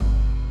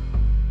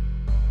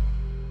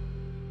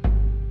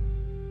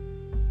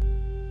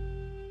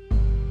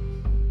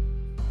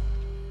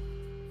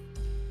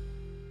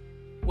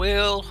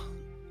Well,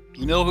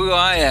 you know who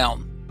I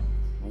am.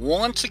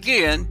 Once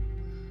again,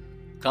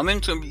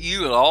 coming to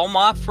you and all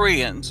my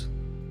friends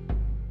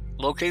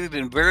located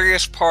in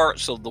various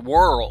parts of the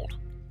world,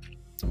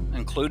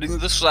 including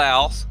the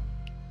South,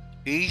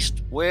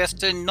 East,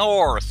 West, and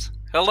North.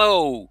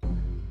 Hello.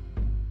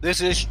 This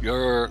is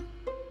your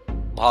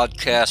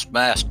podcast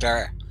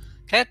master,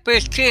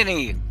 Catfish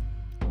Kenny.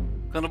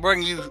 Going to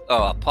bring you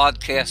a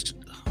podcast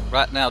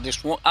right now.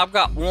 I've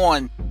got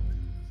one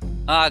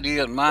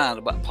idea in mind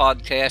about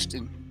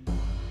podcasting.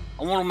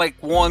 I want to make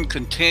one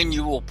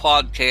continual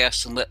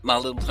podcast and let my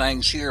little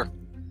things here,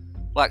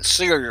 like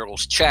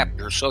serials,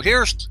 chapters. So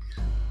I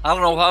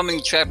don't know how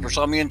many chapters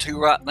I'm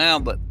into right now,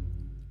 but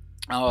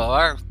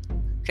our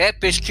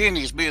Catfish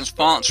Kenny is being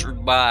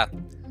sponsored by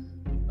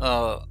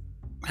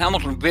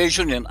Hamilton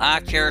Vision and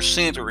Eye Care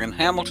Center in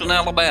Hamilton,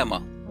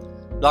 Alabama.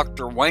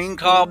 Dr. Wayne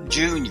Cobb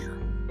Jr.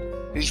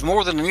 He's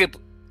more than an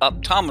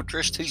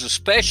optometrist. He's a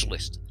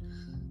specialist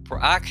for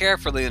eye care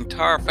for the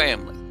entire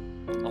family,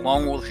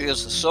 along with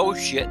his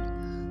associate,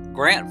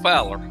 Grant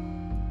Fowler,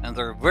 and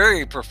their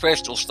very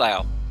professional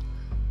staff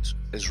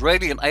is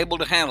ready and able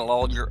to handle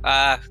all your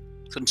eye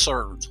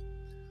concerns.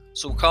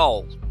 So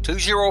call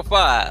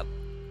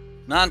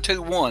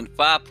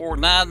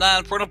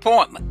 205-921-5499 for an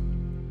appointment.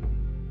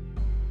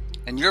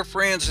 And your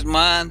friends and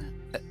mine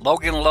at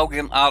Logan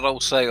Auto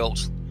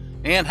Sales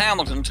in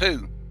Hamilton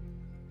too.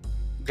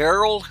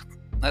 Gerald,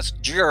 that's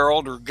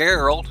Gerald or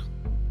Gerald,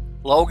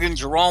 Logan,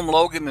 Jerome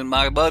Logan, and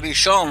my buddy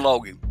Sean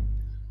Logan.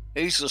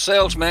 He's the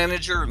sales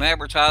manager and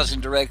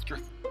advertising director.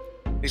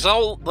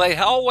 They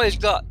always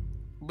got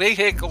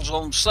vehicles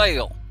on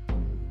sale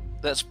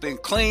that's been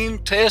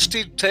cleaned,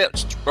 tested,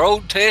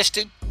 road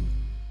tested.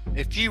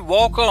 If you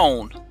walk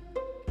on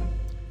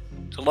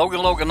to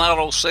Logan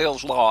Auto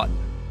Sales lot,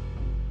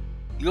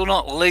 you'll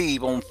not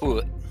leave on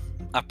foot.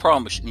 I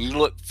promise you. You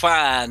look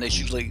fine as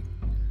you leave.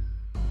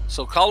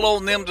 So call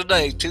on them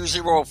today,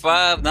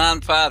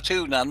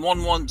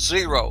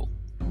 205-952-9110.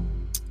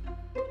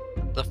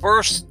 The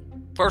first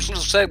little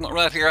segment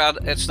right here,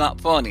 it's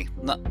not funny.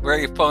 Not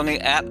very funny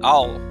at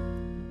all.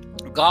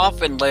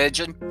 Golfing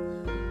legend,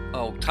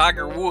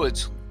 Tiger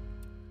Woods,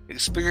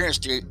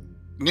 experienced a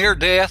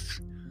near-death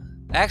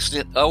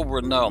accident over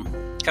in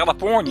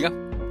California.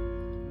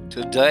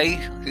 Today,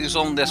 he's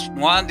on this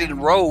winding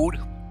road,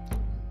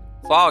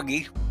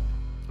 foggy,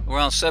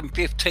 around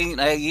 7:15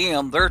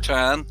 a.m. their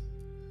time.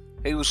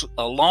 He was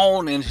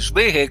alone in his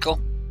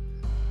vehicle,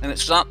 and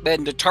it's not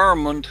been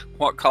determined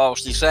what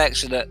caused this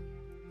accident.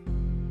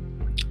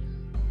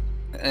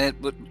 And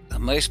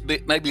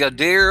maybe a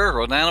deer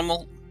or an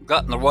animal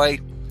got in the way.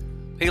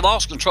 He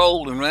lost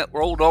control and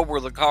rolled over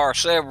the car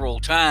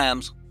several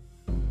times.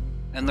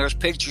 And there's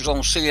pictures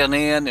on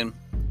CNN, and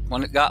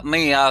when it got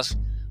me, I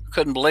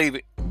couldn't believe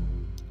it.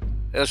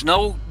 There's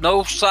no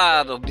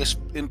side of this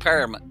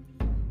impairment.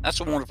 That's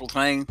a wonderful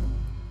thing.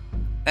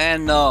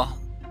 And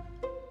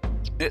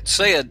it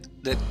said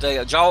that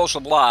the Jaws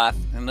of Life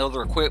and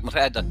other equipment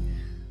had to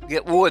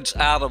get Woods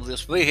out of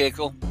this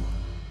vehicle,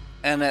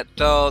 and that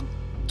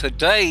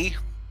today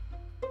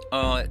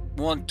at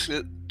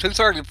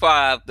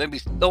 2:35, maybe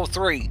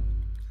 3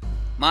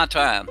 my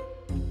time,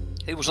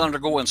 he was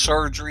undergoing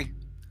surgery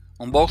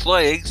on both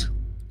legs.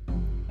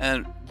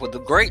 And what the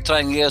great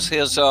thing is,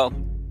 his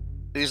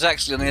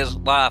accident is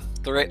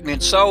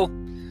life-threatening. So,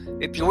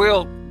 if you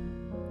will,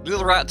 do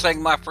the right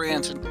thing, my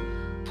friends, and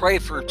pray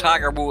for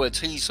Tiger Woods.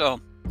 He's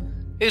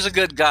a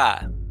good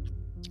guy.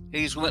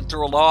 He's went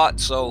through a lot,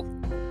 so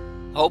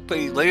hope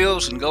he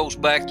lives and goes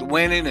back to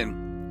winning, and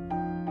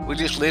we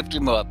just lift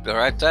him up. All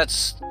right,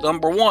 that's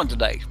number one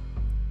today.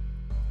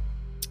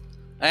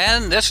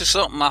 And this is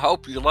something I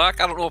hope you like.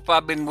 I don't know if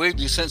I've been with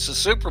you since the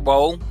Super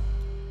Bowl,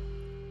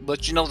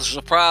 but you know the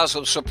surprise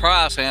of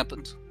surprise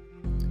happens.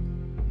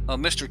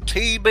 Mr.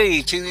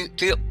 TB,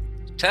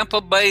 Tampa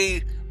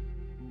Bay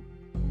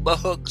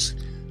Bucks,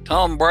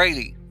 Tom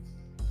Brady,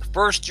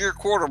 first-year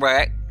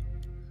quarterback,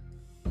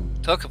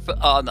 took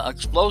an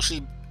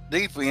explosive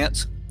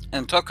defense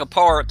and took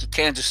apart the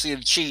Kansas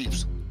City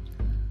Chiefs.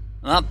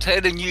 And I'm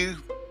telling you,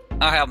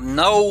 I have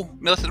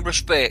nothing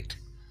respect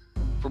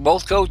for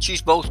both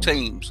coaches, both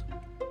teams.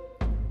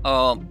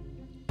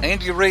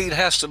 Andy Reid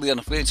has to be an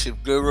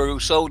offensive guru.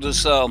 So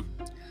does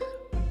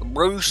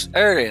Bruce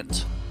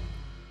Arians.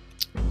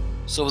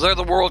 So they're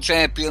the world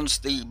champions,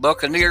 the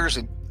Buccaneers,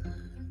 and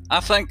I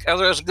think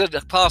there's a good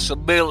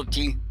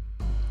possibility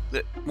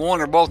that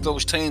one or both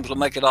those teams will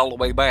make it all the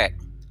way back.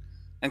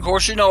 And of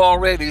course, you know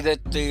already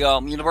that the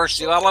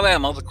University of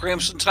Alabama, the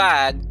Crimson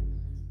Tide,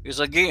 is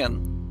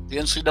again the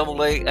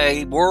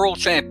NCAA world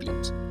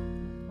champions,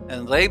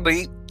 and they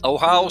beat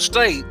Ohio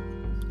State,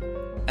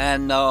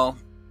 and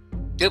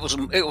it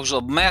was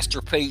a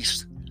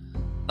masterpiece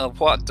of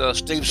what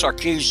Steve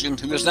Sarkisian,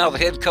 who is now the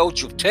head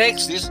coach of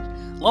Texas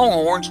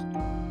Longhorns,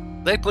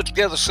 they put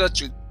together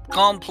such a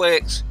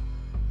complex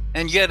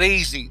and yet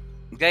easy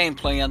game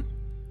plan.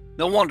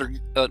 No wonder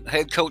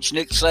head coach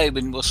Nick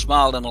Saban was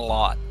smiling a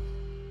lot.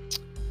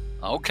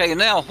 Okay,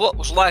 now what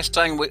was the last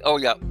thing we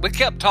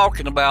kept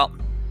talking about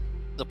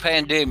the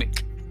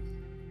pandemic.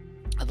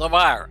 the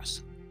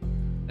virus.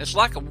 It's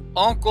like an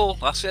uncle.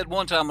 I said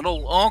one time, an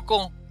old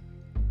uncle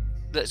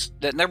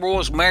that never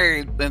was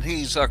married, and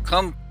he's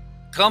come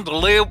to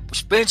live,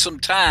 spend some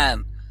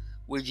time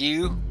with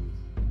you,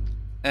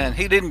 and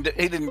he didn't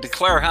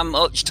declare how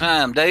much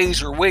time,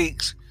 days or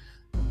weeks.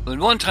 But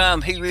one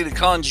time he really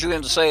conned you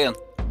into saying,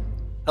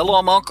 "Hello,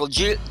 I'm Uncle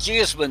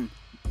Jezmon,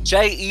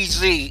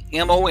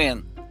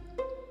 Jezmon.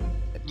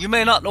 You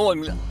may not know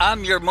him.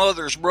 I'm your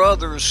mother's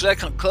brother's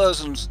second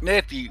cousin's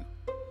nephew."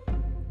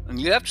 And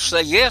you have to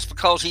say yes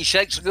because he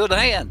shakes a good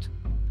hand.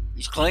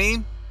 He's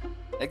clean.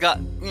 They got,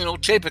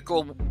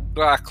 typical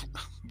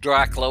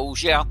dry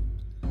clothes, yeah.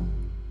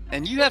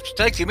 And you have to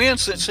take him in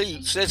since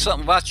he said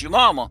something about your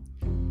mama.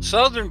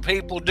 Southern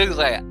people do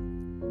that.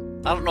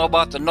 I don't know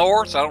about the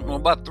North. I don't know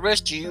about the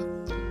rest of you.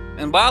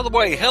 And by the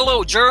way,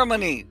 hello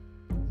Germany.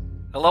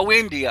 Hello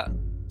India.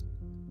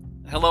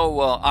 Hello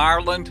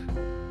Ireland.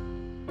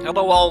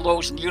 Hello all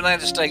those in the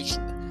United States.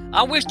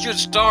 I wish you'd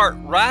start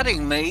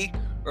writing me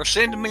or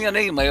sending me an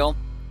email,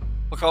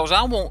 because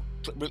I want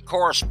to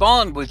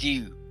correspond with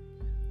you.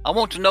 I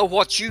want to know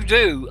what you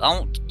do. I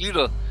want you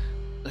to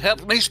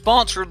help me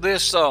sponsor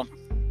this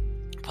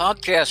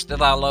podcast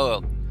that I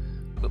love.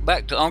 But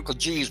back to Uncle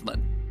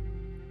Jezmon.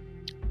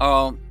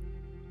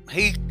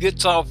 He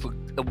gets off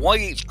of one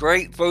eats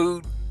great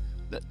food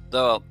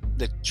that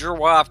your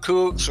wife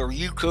cooks or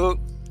you cook.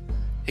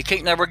 He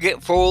can't never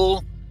get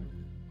full.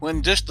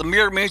 When just the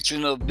mere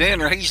mention of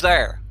dinner, he's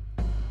there.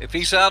 If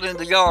he's out in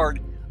the yard,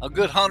 a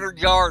good 100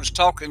 yards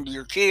talking to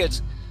your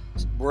kids,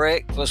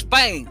 breakfast,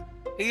 bang,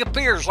 he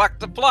appears like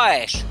the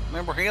Flash.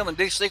 Remember him in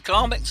DC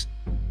Comics?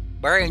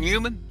 Barry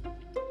Newman?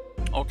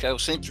 Okay, well,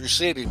 Century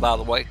City, by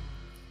the way.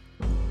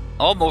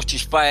 Almost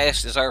as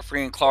fast as our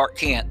friend Clark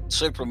Kent,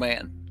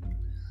 Superman.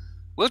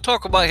 We'll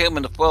talk about him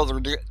in the further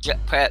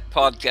Pat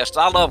podcast.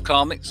 I love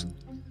comics.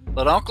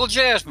 But Uncle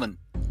Jezmon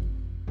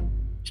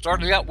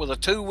started out with a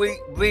 2-week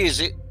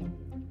visit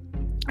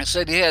and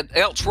said he had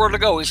elsewhere to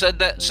go. He said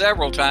that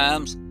several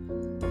times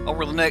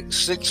over the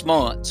next 6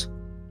 months.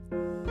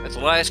 At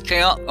the last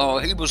count,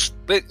 he was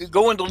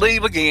going to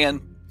leave again.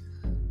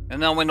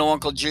 And now we know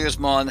Uncle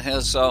Jezmon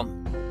has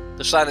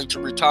decided to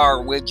retire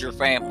with your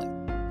family.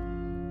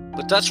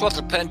 But that's what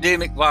the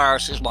pandemic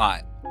virus is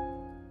like.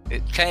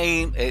 It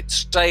came, it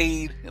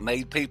stayed, it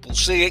made people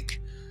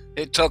sick,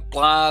 it took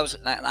lives.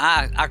 And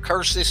I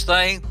curse this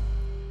thing.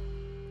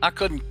 I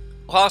couldn't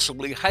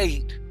possibly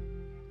hate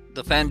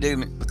the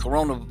pandemic, the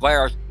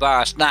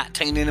coronavirus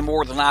 19 any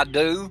more than I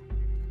do.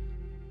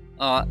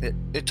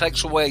 It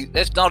takes away,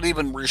 it's not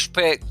even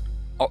respect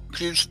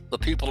the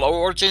people's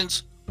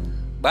origins,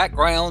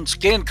 background,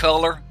 skin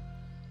color.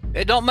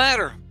 It don't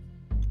matter.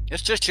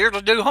 It's just here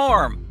to do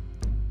harm.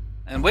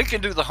 And we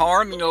can do the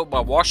harm, by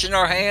washing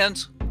our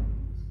hands.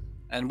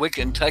 And we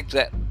can take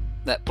that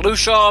flu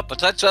shot, but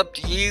that's up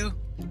to you.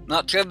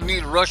 Not telling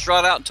you to rush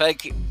right out and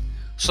take it.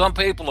 Some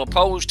people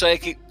oppose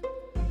take it.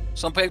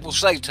 Some people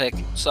say take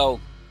it. So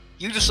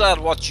you decide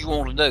what you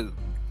want to do.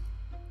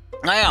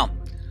 Now,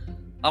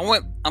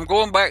 I'm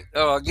going back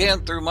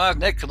again through my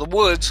neck of the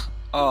woods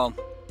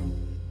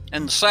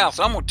in the South.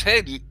 I'm going to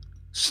tell you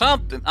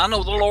something. I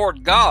know the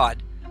Lord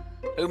God,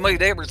 who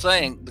made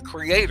everything, the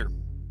Creator.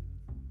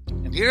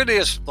 And here it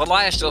is, the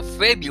last of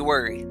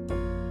February.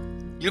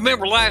 You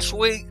remember last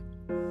week,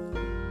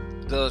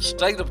 the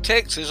state of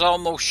Texas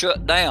almost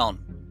shut down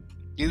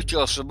due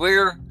to a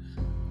severe,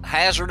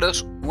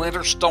 hazardous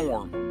winter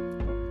storm.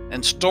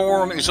 And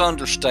storm is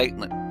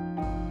understatement.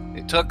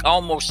 It took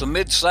almost the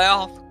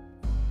Mid-South.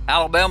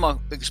 Alabama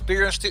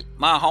experienced it.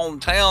 My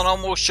hometown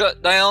almost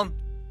shut down.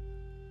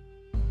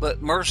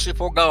 But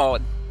merciful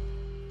God,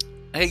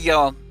 He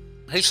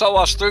saw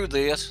us through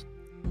this.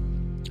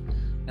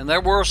 And there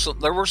were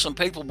some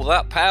people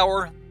without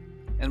power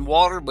and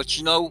water, but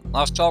I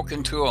was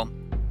talking to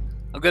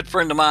a good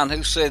friend of mine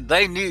who said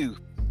they knew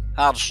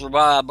how to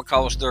survive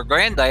because their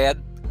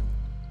granddad,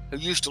 who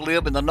used to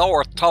live in the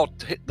North, taught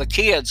the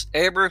kids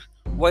every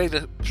way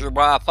to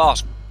survive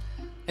possible.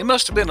 He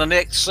must have been an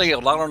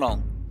ex-SEAL, I don't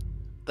know.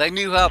 They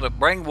knew how to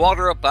bring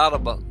water up out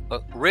of a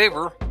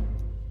river.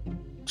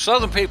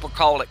 Southern people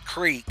call it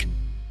creek.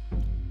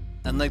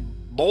 And they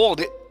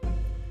boiled it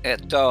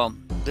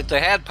that they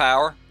had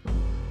power.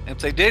 If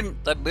they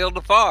didn't, they'd build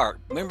a fire.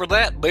 Remember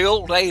that?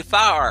 Build a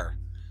fire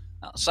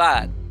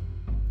outside.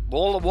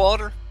 Boil the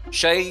water,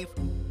 shave,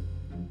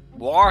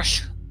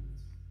 wash.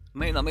 I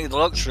mean the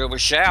luxury of a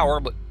shower,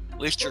 but at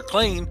least you're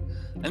clean.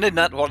 And isn't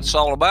that what it's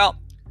all about?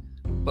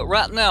 But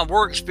right now,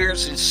 we're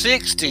experiencing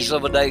 60s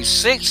of a day,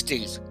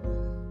 60s.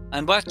 I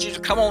invite you to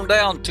come on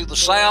down to the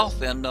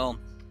South and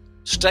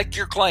stake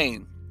your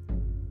claim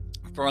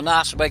for a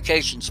nice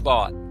vacation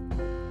spot.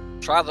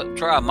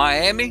 Try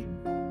Miami.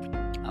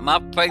 My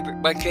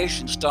favorite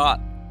vacation spot.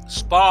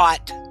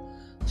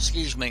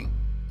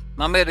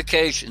 My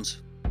medications.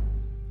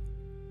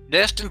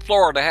 Destin,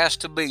 Florida has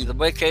to be the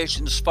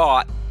vacation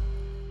spot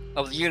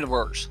of the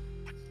universe.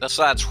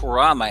 That's where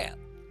I'm at.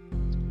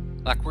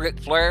 Like Ric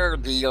Flair,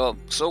 the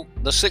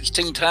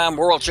 16-time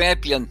world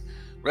champion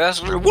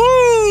wrestler.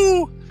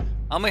 Woo!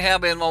 I'm gonna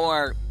have him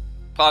on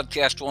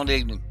podcast one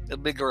evening.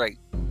 It'd be great.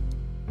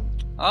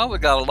 Oh, we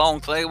got a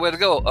long thing. Way to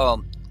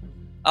go.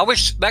 I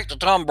wish back to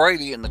Tom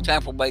Brady and the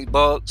Tampa Bay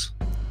Bucks.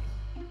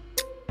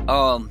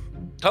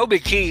 Toby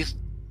Keith,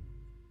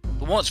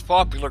 the once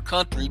popular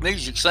country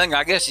music singer,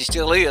 I guess he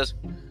still is.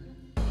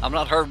 I've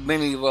not heard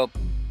many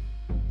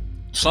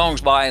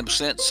songs by him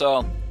since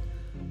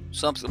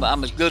something.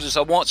 I'm as good as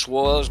I once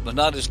was, but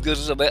not as good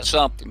as I bet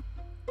something.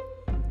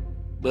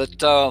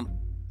 But I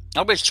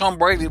wish Tom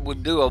Brady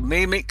would do a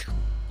mimic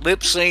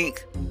lip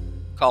sync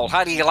called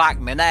 "How Do You Like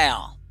Me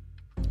Now?"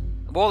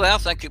 Boy, I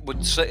think it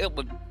would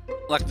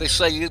like they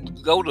say,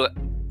 you'd go to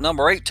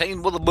number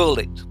 18 with a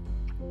bullet,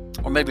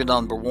 or maybe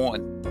number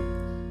 1.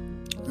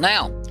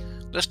 Now,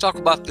 let's talk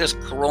about this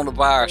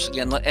coronavirus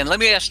again, and let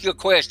me ask you a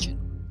question.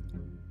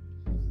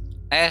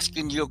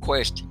 Asking you a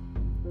question.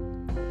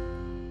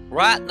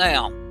 Right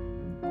now,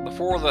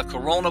 before the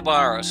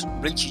coronavirus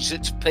reaches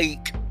its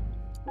peak,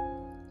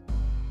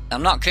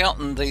 I'm not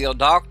counting the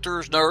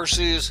doctors,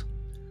 nurses,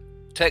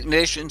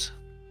 technicians,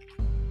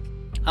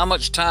 how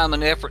much time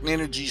and effort and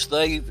energies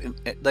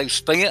they've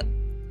spent,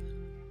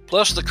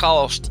 plus the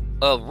cost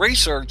of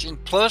researching,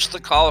 plus the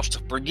cost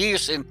of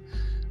producing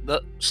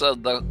the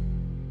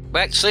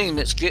vaccine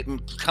that's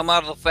come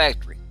out of the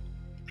factory.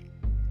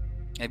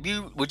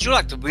 Would you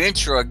like to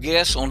venture a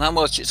guess on how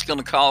much it's going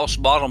to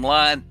cost, bottom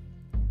line?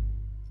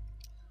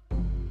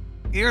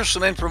 Here's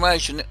some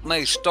information that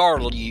may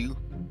startle you.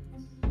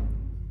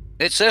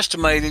 It's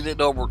estimated at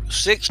over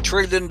 $6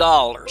 trillion.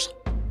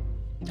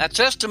 That's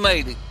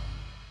estimated.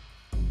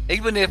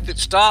 Even if it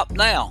stopped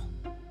now,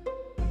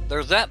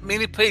 there's that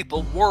many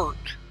people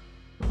worked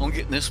on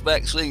getting this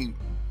vaccine.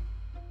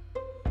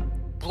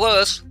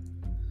 Plus,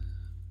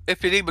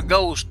 if it even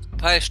goes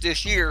past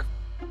this year,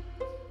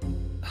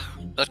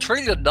 $1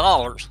 trillion.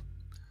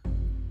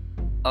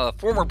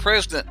 Former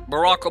President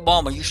Barack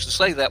Obama used to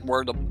say that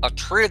word, $1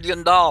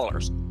 trillion.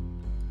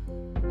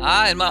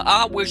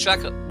 I wish I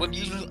could.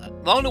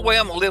 The only way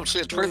I'm gonna live to see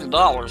 $1 trillion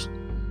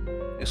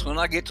is when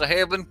I get to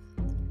heaven.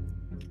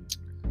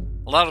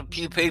 A lot of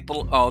you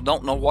people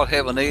don't know what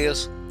heaven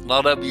is. A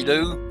lot of you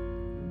do,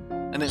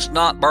 and it's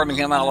not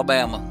Birmingham,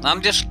 Alabama.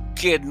 I'm just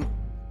kidding.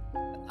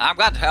 I've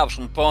got to have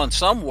some fun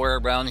somewhere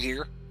around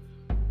here.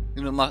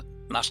 You know, my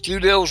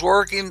studio's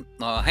working,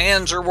 my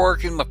hands are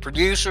working, my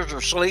producers are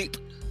asleep.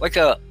 Wake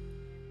up.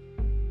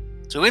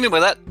 So anyway,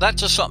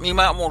 that's just something you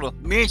might want to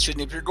mention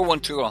if you're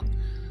going to a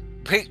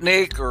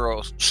picnic or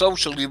a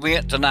social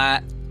event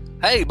tonight.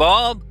 Hey,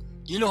 Bob,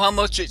 you know how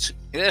much it's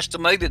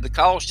estimated the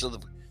cost of the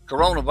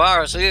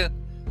coronavirus is?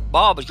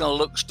 Bob is going to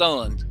look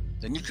stunned.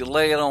 Then you can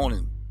lay it on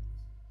him.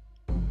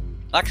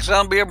 Like I said,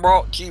 I'm being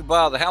brought to you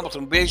by the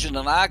Hamilton Vision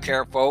and Eye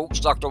Care folks,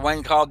 Dr.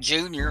 Wayne Cobb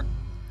Jr.,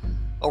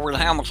 over in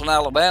Hamilton,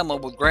 Alabama,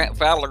 with Grant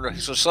Fowler,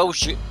 his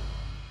associate,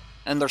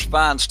 and their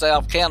fine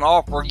staff can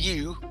offer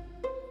you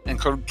in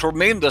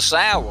tremendous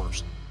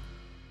hours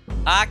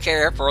eye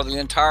care for the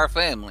entire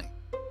family.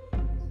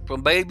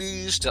 From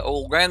babies to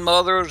old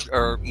grandmothers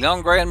or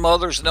young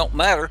grandmothers, it don't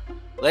matter.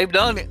 They've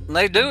done it and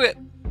they do it.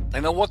 They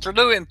know what they're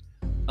doing.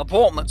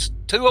 Appointments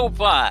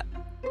 205.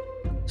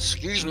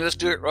 Excuse me, let's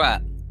do it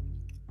right.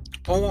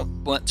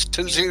 Appointments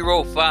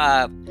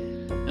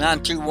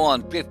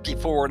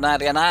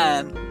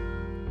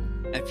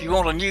 205-921-5499. If you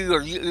want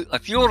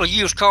a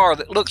used car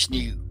that looks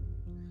new,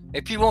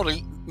 if you want a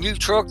new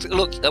truck that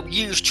looks a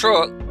used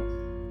truck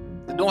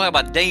that don't have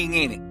a ding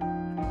in it,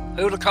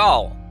 who to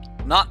call?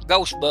 Not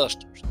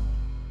Ghostbusters,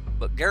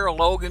 but Garrett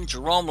Logan,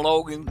 Jerome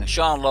Logan, and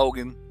Sean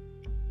Logan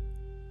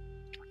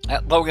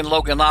at Logan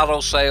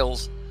Auto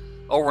Sales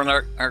over in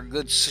our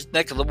good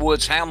neck of the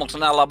woods,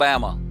 Hamilton,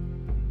 Alabama.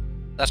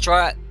 That's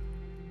right.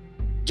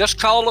 Just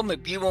call them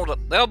if you want to.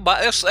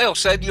 They'll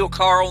send you a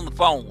car on the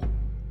phone.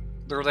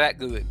 They're that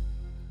good.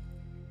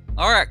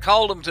 All right,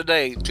 call them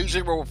today,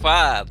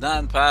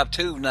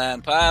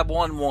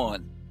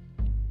 205-952-9511.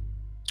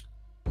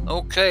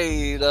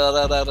 Okay,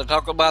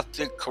 talk about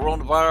the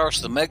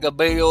coronavirus, the mega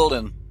bill,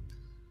 and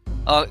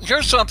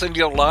here's something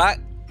you'll like.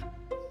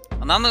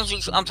 And I'm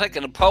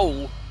taking a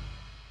poll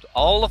to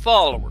all the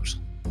followers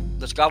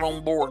that's got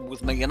on board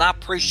with me, and I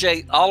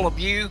appreciate all of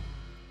you.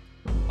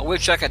 I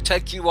wish I could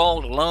take you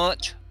all to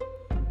lunch.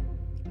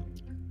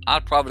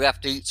 I'd probably have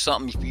to eat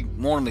something if you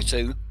wanted me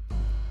to.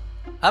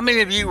 How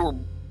many of you were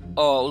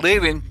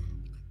living,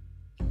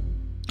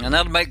 and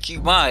that'll make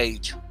you my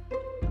age?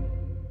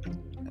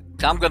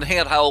 I'm going to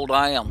hint how old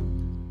I am,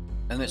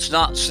 and it's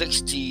not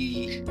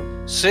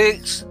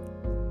 66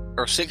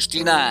 or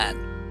 69.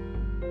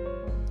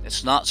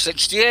 It's not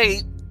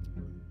 68,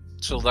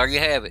 so there you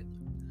have it.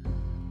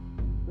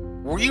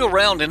 Were you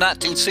around in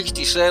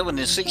 1967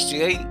 and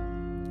 68?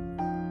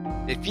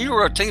 If you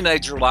were a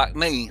teenager like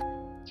me,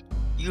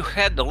 you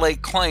had to lay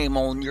claim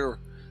on your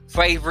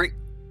favorite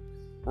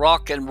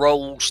rock and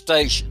roll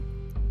station.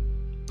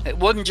 It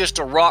wasn't just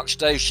a rock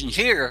station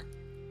here.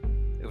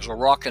 It was a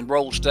rock and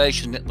roll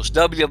station. It was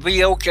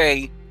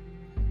WVOK,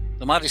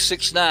 the mighty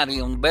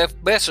 690 on the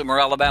Bessemer,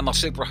 Alabama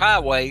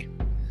Superhighway,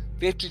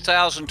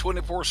 50,000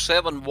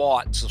 24/7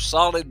 watts of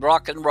solid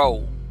rock and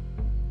roll.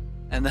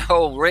 And the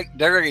old Rick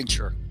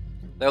Derringer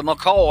The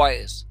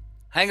McCoys,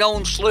 Hang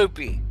On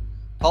Sloopy,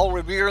 Paul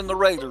Revere and the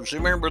Raiders. You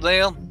remember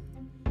them?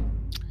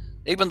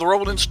 Even the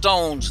Rolling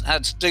Stones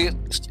had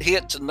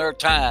hits in their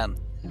time.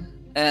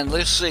 And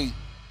let's see.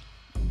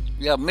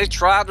 You have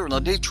Mitch Ryder and the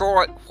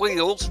Detroit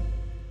Wheels.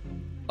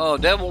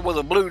 Devil with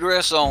a Blue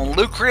Dress on.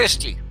 Lou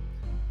Christie.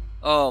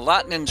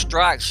 Lightning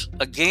Strikes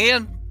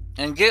Again.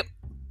 And get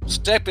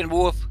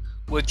Steppenwolf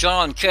with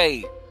John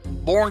Kay.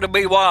 Born to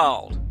Be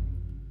Wild.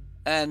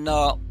 And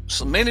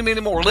so many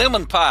more.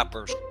 Lemon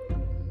Pipers.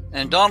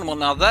 And Donovan.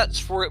 Now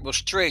that's where it was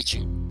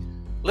stretchy.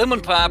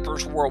 Lemon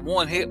Pipers were a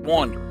one-hit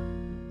wonder.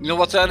 You know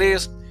what that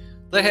is?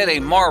 They had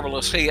a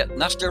marvelous hit.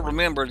 And I still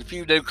remember it. If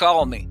you do,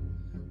 call me.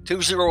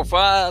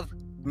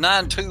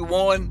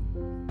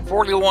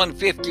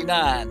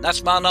 205-921-4159.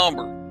 That's my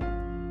number.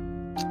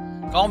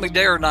 Call me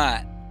day or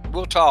night.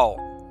 We'll talk.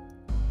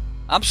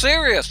 I'm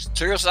serious.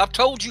 I've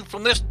told you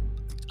from this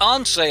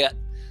onset.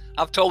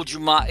 I've told you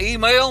my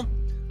email.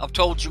 I've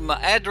told you my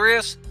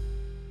address.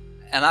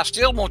 And I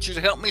still want you to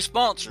help me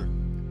sponsor.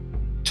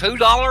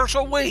 $2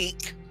 a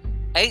week.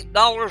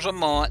 $8 a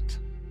month.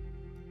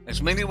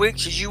 As many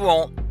weeks as you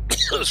want.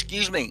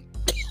 Excuse me.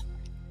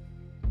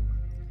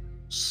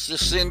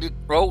 Just send it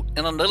wrote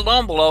in a little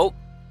envelope.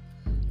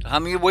 How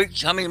many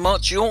weeks, how many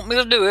months you want me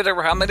to do it,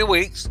 every how many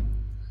weeks.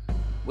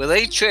 With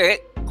a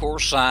check, of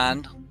course,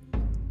 signed,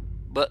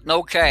 but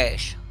no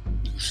cash.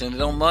 You send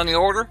it on money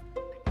order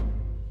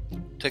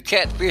to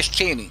Catfish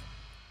Kenny,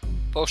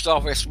 Post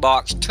Office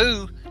Box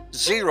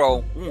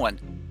 201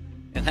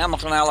 in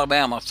Hamilton,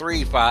 Alabama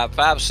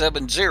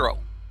 35570.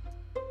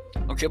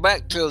 Okay,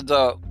 back to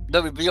the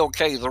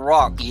WBOK, the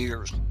rock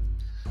years.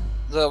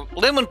 The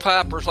Lemon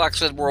Pipers, like I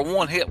said, were a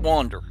one-hit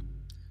wonder.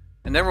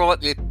 And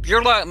if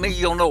you're like me,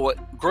 you'll know it.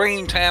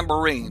 Green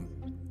Tambourine.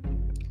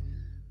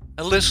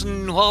 And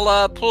listen while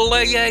I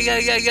play. See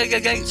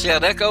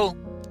that echo?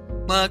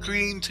 My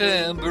green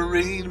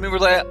tambourine. Remember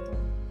that?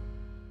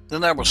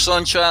 Then there was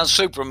Sunshine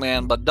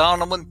Superman by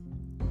Donovan.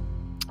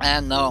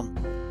 And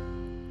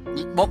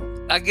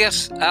I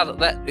guess out of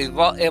that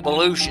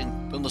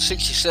evolution from the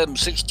 67,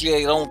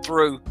 68 on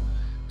through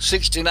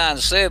 69,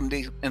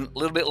 70, and a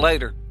little bit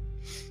later,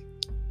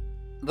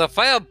 the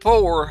Fab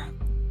Four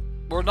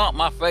were not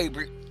my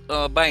favorite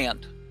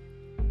band.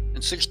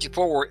 In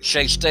 64 at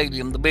Shea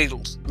Stadium, the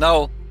Beatles.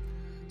 No,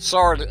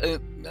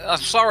 I'm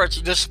sorry it's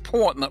a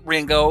disappointment,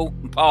 Ringo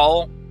and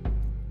Paul.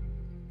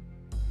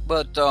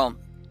 But the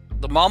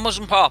Mamas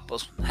and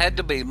Papas had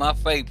to be my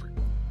favorite.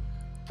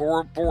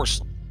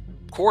 Foursome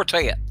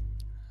quartet.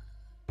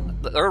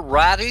 Their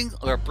writing,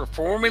 their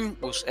performing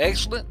was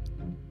excellent.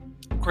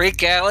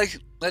 Creek Alley,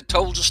 that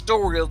told the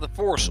story of the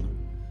foursome.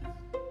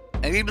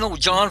 And even though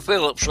John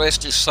Phillips,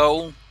 rest his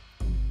soul,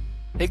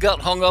 he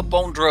got hung up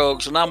on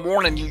drugs. And I'm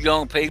warning you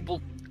young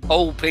people,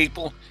 old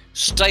people,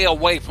 stay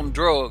away from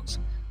drugs.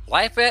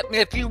 Laugh at me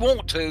if you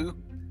want to.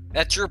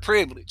 That's your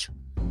privilege.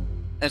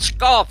 And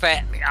scoff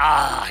at me.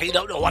 He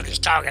don't know what he's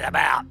talking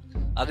about.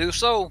 I do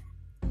so.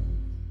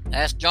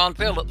 Ask John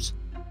Phillips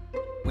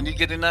when you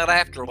get in that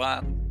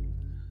afterlife.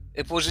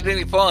 Was it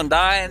any fun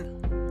dying?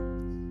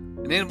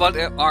 And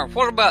anybody, or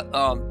what about,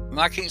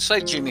 I can't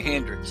say Jimi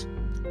Hendrix.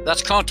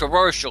 That's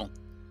controversial.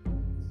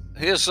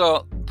 His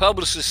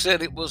publicist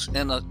said it was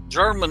in a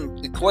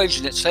German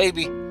equation. It's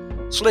heavy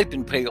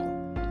sleeping pill.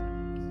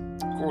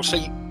 Of course,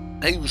 he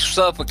was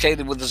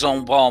suffocated with his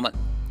own vomit.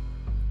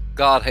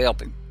 God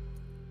help him.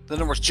 Then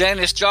there was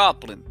Janis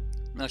Joplin.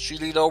 Now she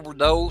did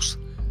overdose.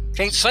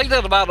 Can't say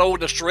that about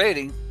Otis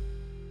Redding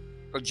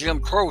or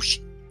Jim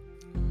Croce.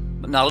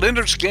 But now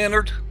Lynyrd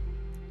Skynyrd,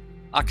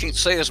 I can't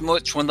say as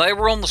much. When they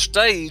were on the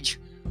stage,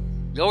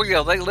 oh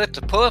yeah, they let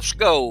the puffs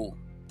go.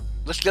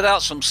 Let's get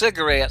out some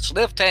cigarettes,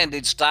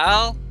 left-handed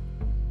style.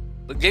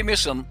 But give me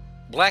some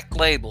Black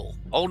Label,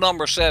 old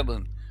number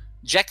 7,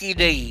 Jackie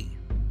D.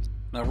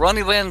 Now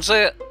Ronnie Van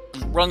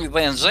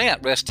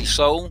Zant, rest his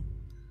soul,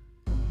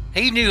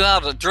 he knew how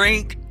to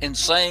drink and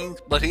sing,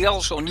 but he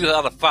also knew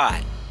how to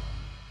fight.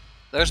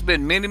 There's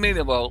been many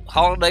of a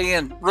Holiday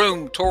Inn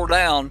room tore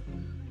down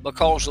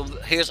because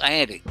of his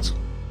antics.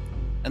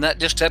 And that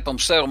just helped him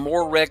sell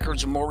more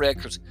records and more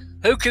records.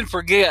 Who can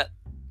forget?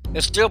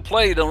 It's still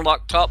played on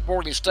like top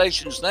 40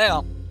 stations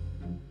now.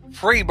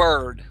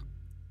 Freebird.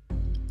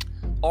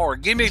 Or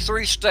Give Me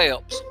 3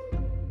 Steps.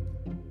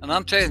 And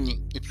I'm telling you,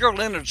 if you're a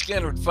Lynyrd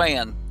Skynyrd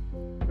fan,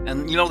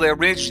 and you know they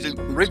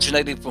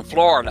originated from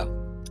Florida,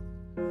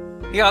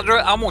 yeah,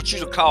 I want you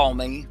to call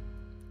me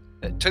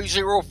at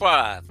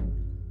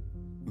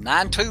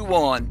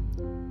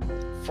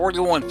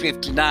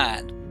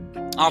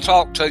 205-921-4159. I'll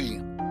talk to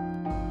you.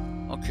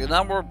 Okay,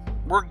 now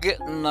we're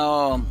getting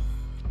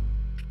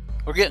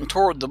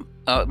toward the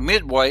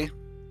midway.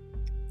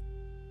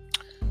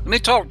 Let me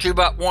talk to you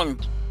about one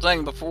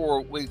thing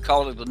before we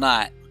call it a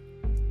night.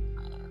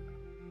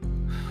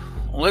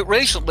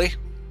 Recently,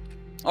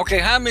 okay,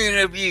 how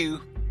many of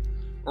you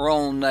are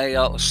on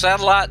a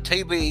satellite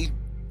TV,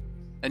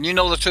 and you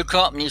know the two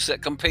companies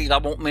that compete? I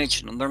won't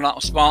mention them; they're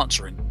not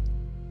sponsoring.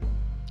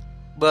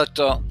 But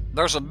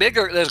there's a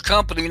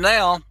company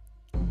now,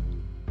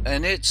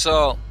 and it's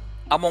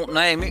I won't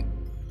name it,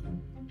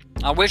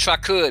 I wish I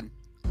could.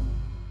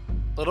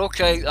 But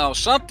okay,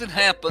 something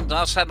happened.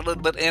 I was having a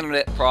little bit of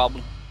internet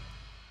problem.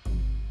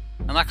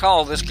 And I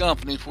called this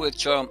company,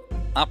 which I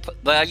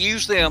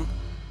use them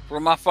for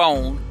my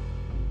phone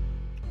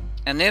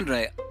and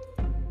internet.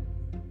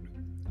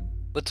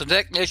 But the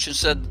technician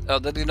said they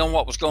didn't know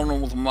what was going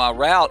on with my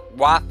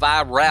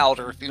Wi-Fi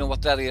router, if you know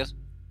what that is.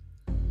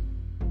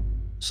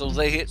 So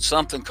they hit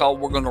something called,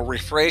 we're going to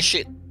refresh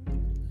it.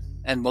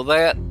 And with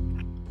that,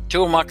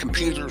 2 of my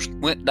computers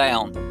went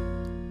down.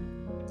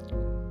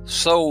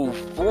 So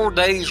 4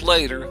 days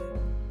later,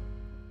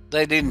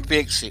 they didn't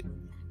fix it.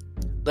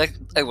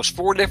 There was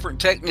 4 different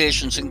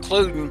technicians,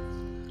 including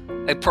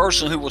a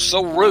person who was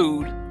so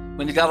rude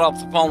when he got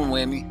off the phone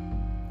with me.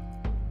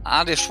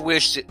 I just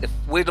wish that if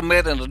we'd have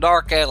met in a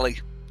dark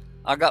alley,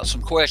 I got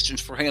some questions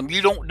for him.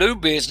 You don't do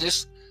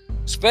business,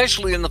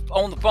 especially on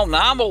the phone.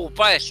 Now, I'm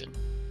old-fashioned.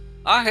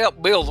 I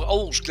help build the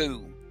old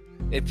school.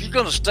 If you're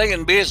going to stay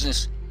in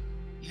business,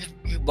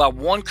 you by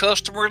one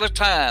customer at a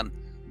time.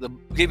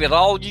 Give it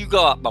all you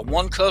got by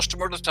one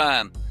customer at a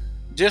time.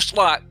 Just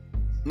like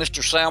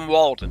Mr. Sam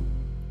Walton,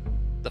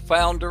 the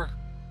founder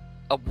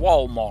of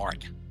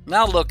Walmart.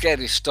 Now look at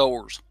his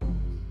stores.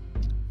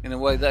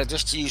 Anyway, I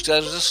just used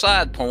that as a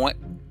side point.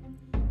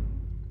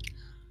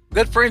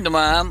 Good friend of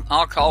mine,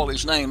 I'll call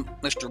his name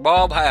Mr.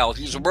 Bob Howell.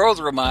 He's a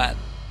brother of mine.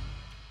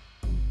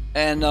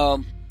 And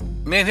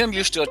me and him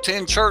used to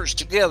attend church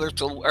together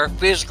till our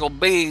physical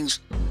beings,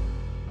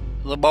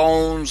 the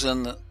bones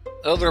and the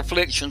other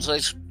afflictions,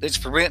 it's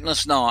preventing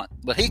us not.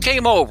 But he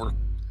came over.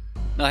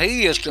 Now,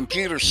 he is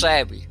computer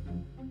savvy.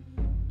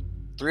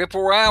 3 or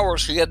 4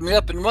 hours, he had me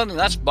up and running.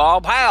 That's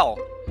Bob Howell.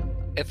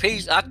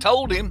 I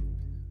told him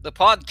the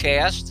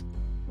podcast,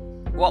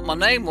 what my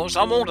name was.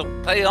 I want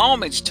to pay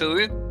homage to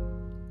him.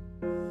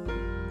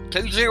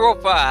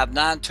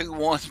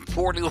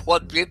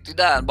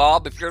 205-921-4159.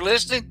 Bob, if you're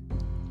listening,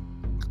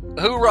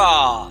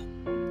 hoorah.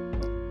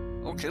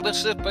 Okay,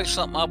 let's see if there's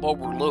something I've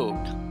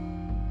overlooked.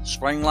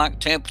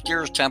 Spring-like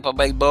temperatures, Tampa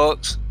Bay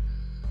Bucks.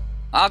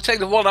 I'll tell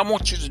you what I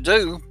want you to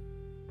do.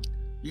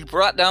 You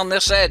write down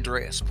this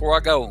address before I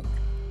go.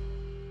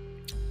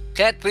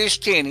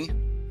 Catfish Kenny,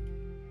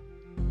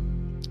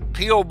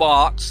 P.O.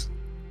 Box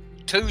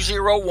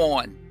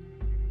 201,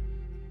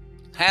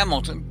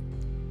 Hamilton,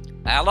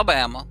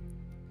 Alabama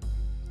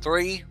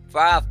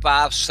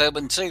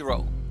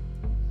 35570.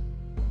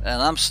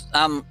 And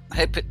I'm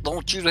happy.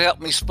 Want you to help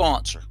me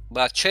sponsor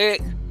by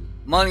check,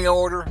 money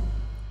order,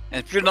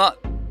 and if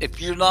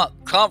you're not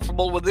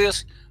comfortable with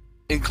this,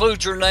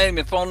 include your name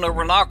and phone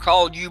number, and I'll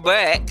call you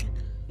back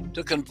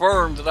to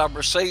confirm that I've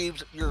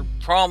received your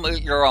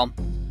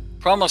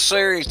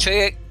promissory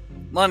check,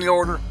 money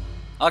order.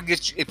 I'll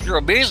get you. If you're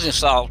a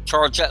business, I'll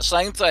charge that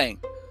same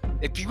thing.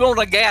 If you go to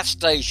a gas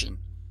station,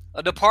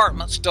 a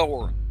department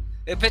store,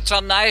 if it's a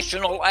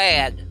national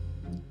ad,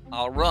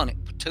 I'll run it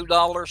for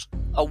 $2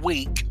 a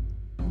week.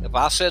 If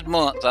I said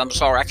month, I'm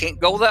sorry, I can't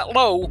go that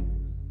low.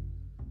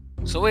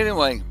 So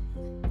anyway,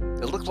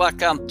 it looks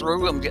like I'm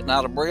through. I'm getting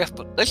out of breath,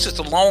 but this is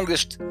the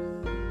longest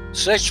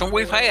session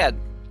we've had.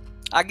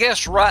 I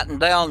guess writing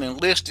down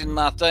and listing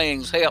my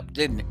things helped,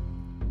 didn't it?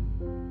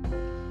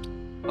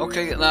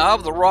 Okay, now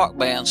of the rock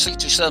band,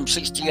 67,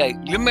 68.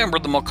 You remember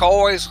the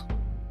McCoys?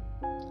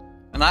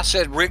 And I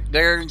said Rick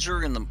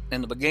Derringer in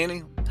the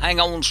beginning. Hang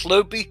on,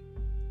 Sloopy.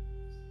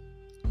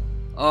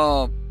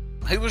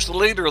 He was the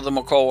leader of the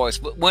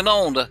McCoys, but went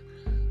on to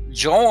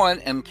join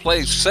and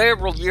play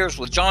several years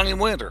with Johnny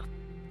Winter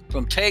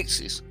from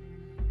Texas.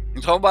 You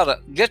talk about a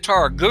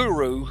guitar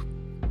guru.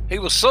 He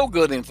was so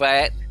good, in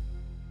fact,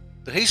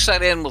 that he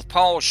sat in with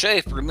Paul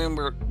Schaefer.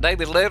 Remember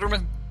David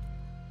Letterman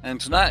and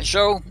Tonight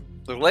Show,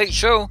 the Late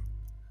Show?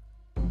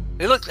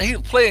 He was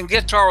playing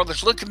guitar with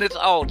us, looking at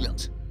the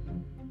audience.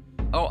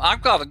 Oh,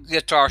 I've got a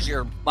guitar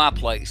here in my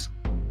place,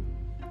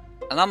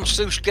 and I'm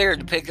too scared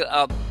to pick it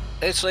up.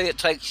 They say it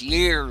takes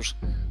years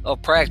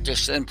of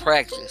practice and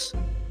practice.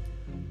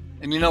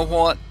 And you know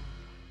what?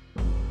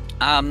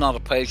 I'm not a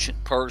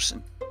patient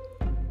person.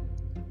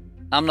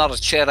 I'm not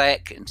a Chet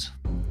Atkins.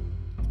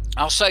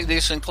 I'll say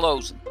this in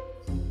closing.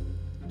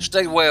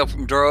 Stay well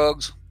from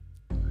drugs.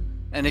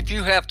 And if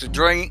you have to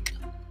drink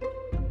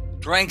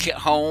at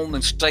home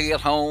and stay at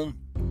home.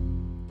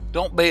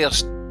 Don't be a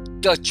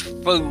Dutch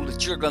fool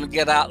that you're going to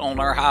get out on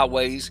our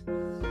highways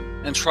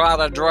and try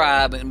to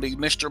drive and be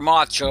Mr.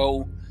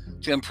 Macho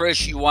to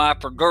impress your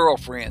wife or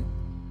girlfriend.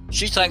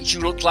 She thinks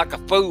you look like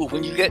a fool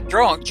when you get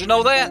drunk. Do you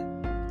know that?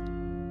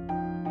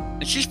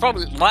 And she's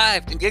probably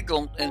laughed and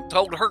giggled and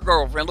told her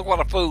girlfriend, look what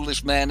a fool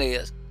this man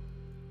is.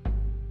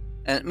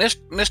 And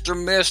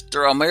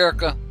Mr.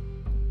 America,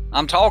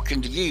 I'm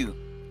talking to you.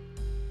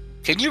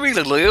 Can you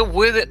really live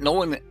with it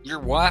knowing that your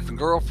wife and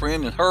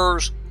girlfriend and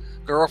hers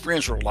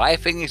girlfriends are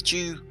laughing at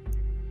you?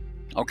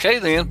 Okay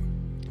then.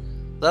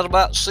 That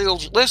about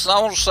seals it. Listen,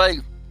 I want to say,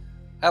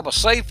 have a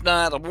safe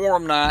night, a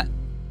warm night.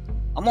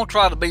 I'm going to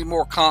try to be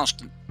more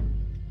constant.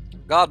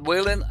 God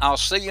willing, I'll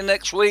see you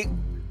next week.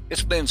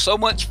 It's been so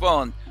much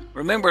fun.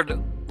 Remember to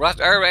write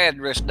our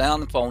address down,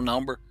 the phone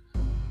number,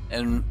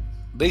 and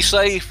be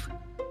safe,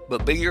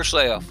 but be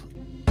yourself.